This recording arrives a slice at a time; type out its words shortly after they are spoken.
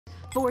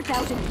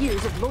4,000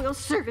 years of loyal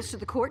service to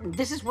the court, and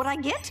this is what I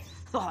get?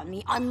 Oh, I'm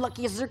the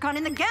unluckiest zircon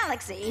in the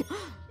galaxy.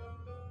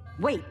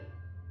 Wait,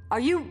 are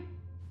you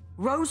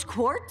Rose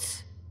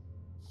Quartz?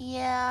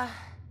 Yeah,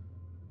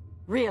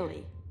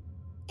 Really?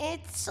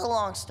 it's a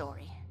long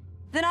story.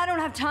 Then I don't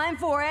have time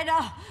for it.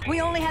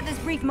 We only had this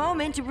brief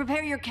moment to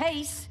prepare your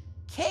case.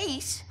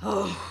 Case?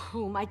 Oh,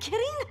 am I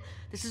kidding?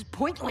 This is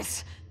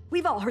pointless.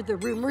 We've all heard the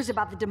rumors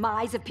about the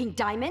demise of Pink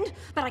Diamond,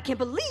 but I can't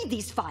believe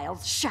these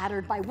files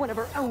shattered by one of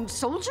her own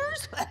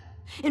soldiers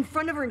in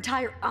front of her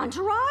entire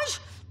entourage.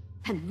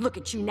 And look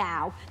at you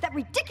now. That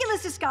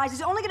ridiculous disguise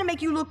is only gonna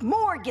make you look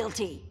more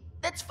guilty.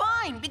 That's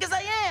fine, because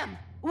I am.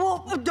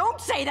 Well, don't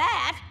say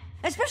that,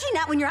 especially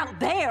not when you're out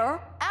there.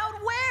 Out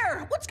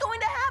where? What's going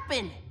to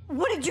happen?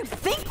 What did you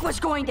think was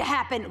going to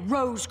happen,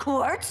 Rose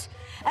Quartz?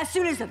 As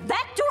soon as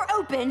that door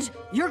opens,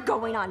 you're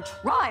going on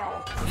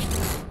trial.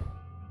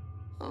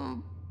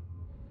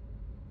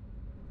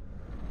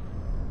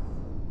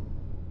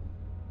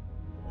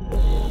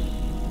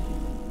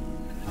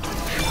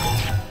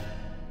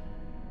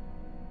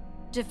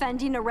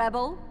 Defending a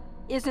rebel?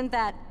 Isn't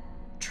that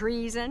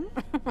treason?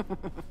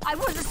 I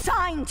was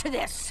assigned to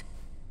this!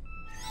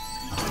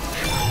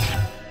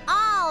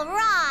 All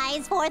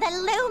rise for the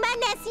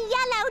luminous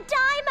yellow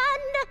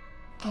diamond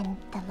and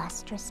the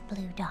lustrous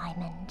blue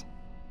diamond.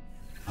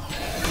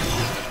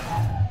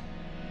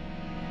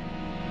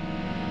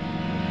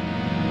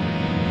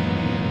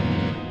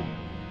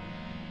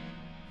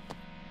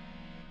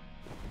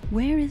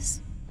 Where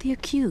is the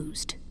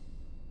accused?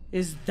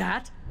 Is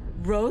that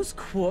Rose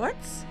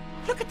Quartz?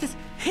 Look at this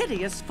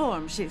hideous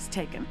form she's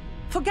taken.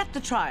 Forget the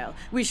trial.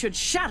 We should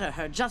shatter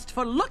her just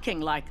for looking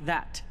like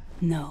that.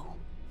 No.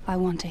 I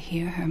want to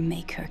hear her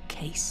make her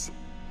case.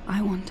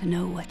 I want to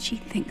know what she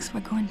thinks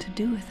we're going to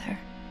do with her.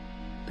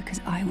 Because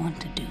I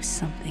want to do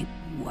something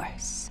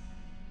worse.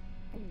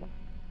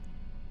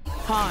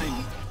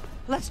 Fine.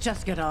 Let's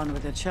just get on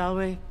with it, shall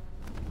we?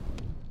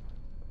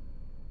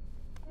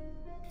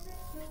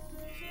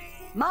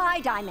 My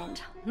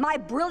diamond. My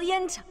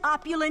brilliant,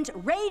 opulent,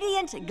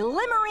 radiant,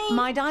 glimmering...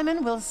 My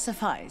diamond will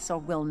suffice, or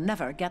we'll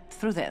never get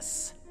through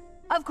this.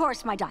 Of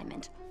course, my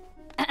diamond.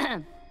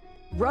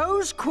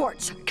 Rose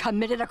Quartz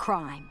committed a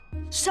crime.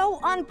 So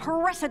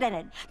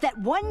unprecedented that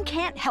one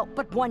can't help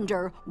but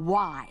wonder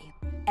why.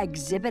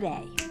 Exhibit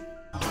A.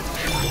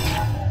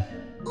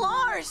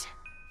 Lars!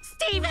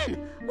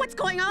 Steven! What's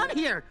going on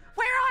here?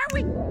 Where are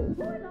we?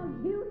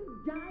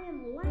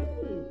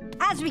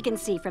 As we can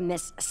see from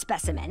this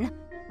specimen,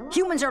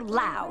 humans are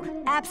loud,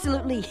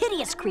 absolutely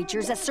hideous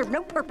creatures that serve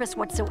no purpose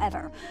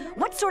whatsoever.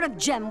 What sort of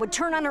gem would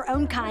turn on her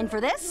own kind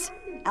for this?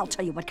 I'll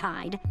tell you what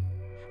kind.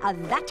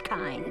 That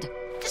kind.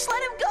 Just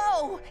let him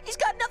go! He's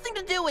got nothing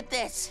to do with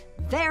this!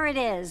 There it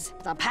is.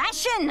 The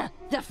passion,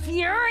 the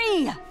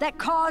fury that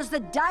caused the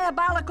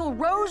diabolical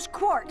Rose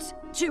Quartz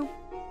to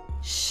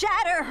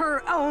shatter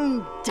her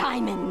own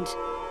diamond.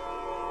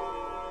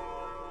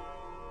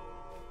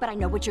 But I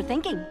know what you're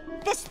thinking.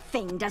 This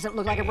thing doesn't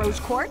look like a Rose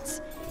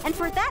Quartz. And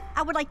for that,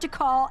 I would like to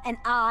call an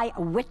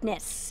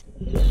eyewitness.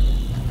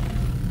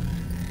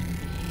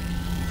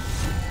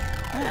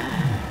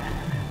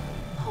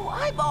 Oh,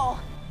 eyeball!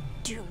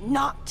 Do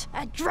not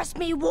address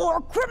me,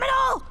 war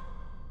criminal!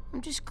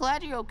 I'm just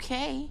glad you're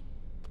okay.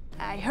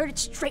 I heard it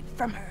straight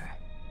from her.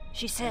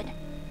 She said,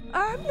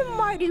 I'm the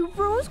mighty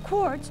Rose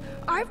Quartz.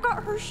 I've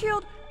got her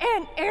shield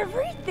and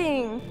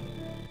everything.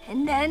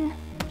 And then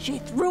she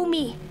threw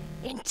me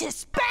into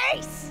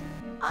space!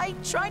 I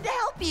tried to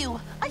help you.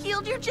 I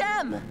healed your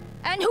gem.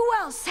 And who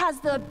else has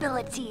the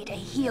ability to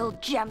heal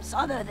gems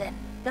other than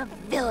the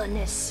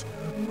villainous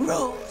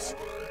Rose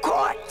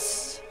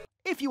Quartz?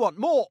 If you want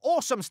more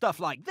awesome stuff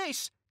like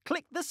this,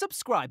 click the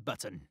subscribe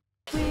button.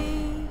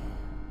 We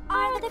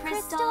are the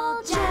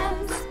crystal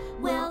gems.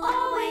 We'll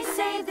always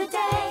save the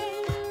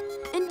day.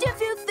 And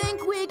if you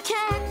think we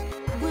can't,